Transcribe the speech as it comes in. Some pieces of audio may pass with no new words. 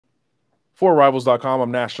For Rivals.com, I'm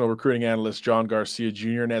national recruiting analyst John Garcia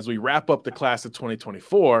Jr. And as we wrap up the class of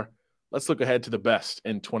 2024, let's look ahead to the best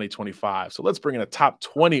in 2025. So let's bring in a top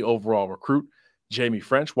 20 overall recruit, Jaime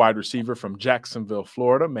Ffrench, wide receiver from Jacksonville,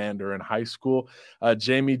 Florida, Mandarin High School.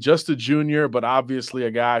 Jaime, just a junior, but obviously a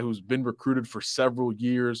guy who's been recruited for several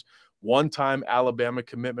years. One-time Alabama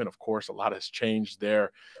commitment. Of course, a lot has changed there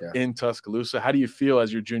in Tuscaloosa. How do you feel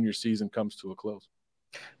as your junior season comes to a close?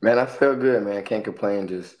 Man, I feel good, man. Can't complain.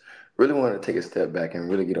 Just really wanted to take a step back and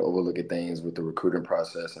really get an overlook at things with the recruiting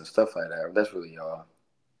process and stuff like that. That's really all.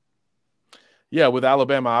 Yeah, with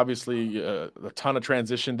Alabama, obviously a ton of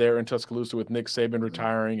transition there in Tuscaloosa with Nick Saban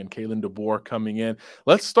retiring and Kalen DeBoer coming in.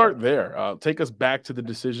 Let's start there. Take us back to the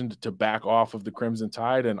decision to back off of the Crimson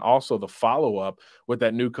Tide and also the follow-up with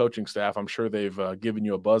that new coaching staff. I'm sure they've given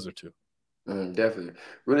you a buzz or two. Definitely.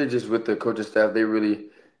 Really, just with the coaching staff,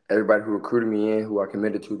 everybody who recruited me in, who I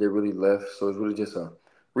committed to, they really left. So it's really just a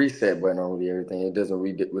reset button on really everything. It doesn't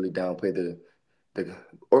really downplay the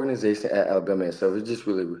organization at Alabama itself. It's just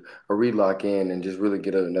really a relock in and just really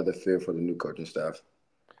get another feel for the new coaching staff.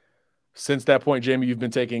 Since that point, Jaime, you've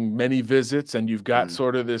been taking many visits and you've got Mm,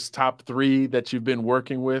 sort of this top three that you've been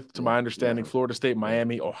working with. To yeah, my understanding, definitely. Florida State, Yeah,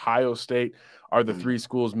 Miami, Ohio State are the mm, three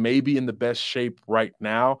schools maybe in the best shape right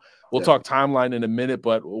now. We'll talk definitely. timeline in a minute,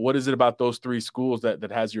 but what is it about those three schools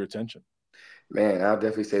that has your attention? Man, I'll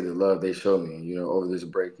definitely say the love they showed me, over this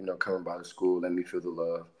break, coming by the school, let me feel the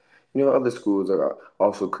love. Other schools are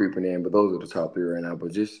also creeping in, but those are the top three right now.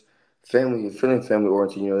 But just feeling family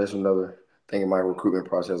oriented, that's another thing in my recruitment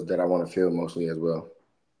process that I want to feel mostly as well.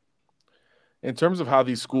 In terms of how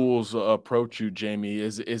these schools approach you, Jaime,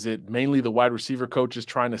 is it mainly the wide receiver coaches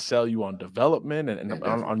trying to sell you on development? And Yeah,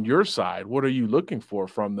 definitely. on your side, what are you looking for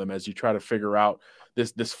from them as you try to figure out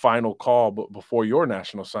this final call before your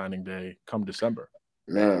national signing day come December?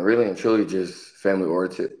 Man, really and truly just family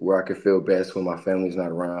oriented, where I can feel best when my family's not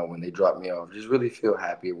around, when they drop me off. Just really feel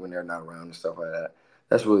happy when they're not around and stuff like that.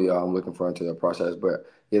 That's really all I'm looking for into the process. But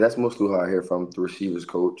yeah, that's mostly how I hear from the receivers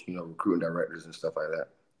coach, recruiting directors and stuff like that.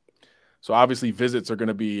 So obviously visits are going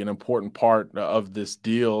to be an important part of this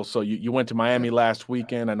deal. So you went to Miami last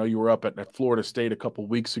weekend. I know you were up at Florida State a couple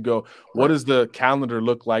weeks ago. What Right. does the calendar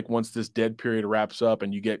look like once this dead period wraps up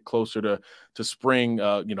and you get closer to spring,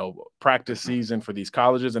 practice season for these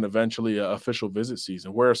colleges and eventually a official visit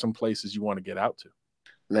season? Where are some places you want to get out to?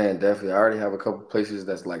 Man, definitely. I already have a couple places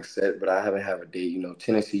that's like set, but I haven't have a date.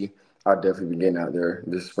 Tennessee, I'll definitely be getting out there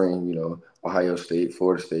this spring. Ohio State,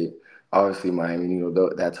 Florida State, obviously Miami.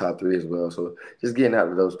 That top three as well. So just getting out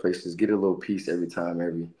of those places, get a little piece every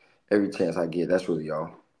time, every chance I get. That's really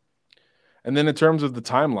all. And then in terms of the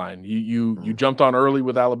timeline, you jumped on early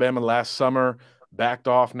with Alabama last summer, backed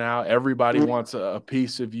off now. Everybody Mhm. wants a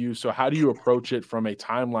piece of you. So how do you approach it from a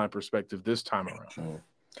timeline perspective this time around?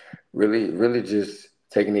 Really, really just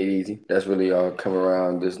taking it easy. That's really all come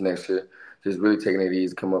around this next year. Just really taking it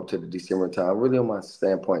easy, come up to the December time, really on my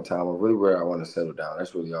standpoint time of really where I want to settle down.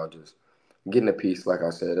 That's really all just getting a piece, like I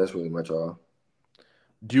said, that's really much all.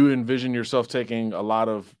 Do you envision yourself taking a lot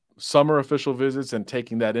of summer official visits and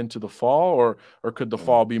taking that into the fall, or could the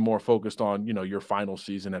fall be more focused on, your final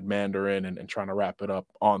season at Mandarin and trying to wrap it up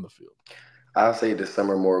on the field? I'll say this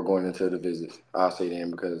summer more going into the visits. I'll say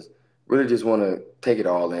then because really just want to take it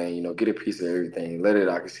all in, get a piece of everything, let it,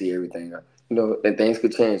 I can see everything. And things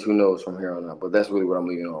could change, who knows from here on out. But that's really what I'm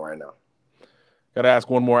leaving on right now. Got to ask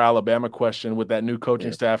one more Alabama question. With that new coaching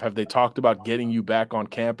Yeah. staff, have they talked about getting you back on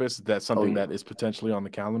campus? Is that Oh something yeah. that is potentially on the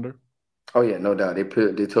calendar? Oh yeah, no doubt.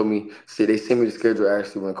 They told me, see, they sent me the schedule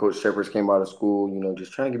actually when Coach Shepard came out of school.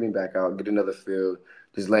 Just trying to get me back out, get another field,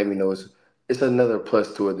 just let me know it's another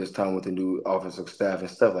plus to it this time with the new offensive staff and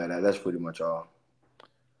stuff like that. That's pretty much all.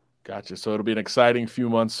 Gotcha. So it'll be an exciting few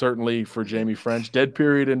months, certainly for Jaime Ffrench. Dead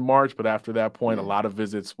period in March, but after that point, a Yeah, lot of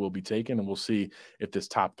visits will be taken, and we'll see if this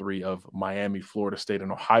top three of Miami, Florida State,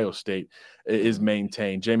 and Ohio State is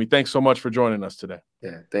maintained. Jaime, thanks so much for joining us today.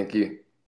 yeah. Thank you.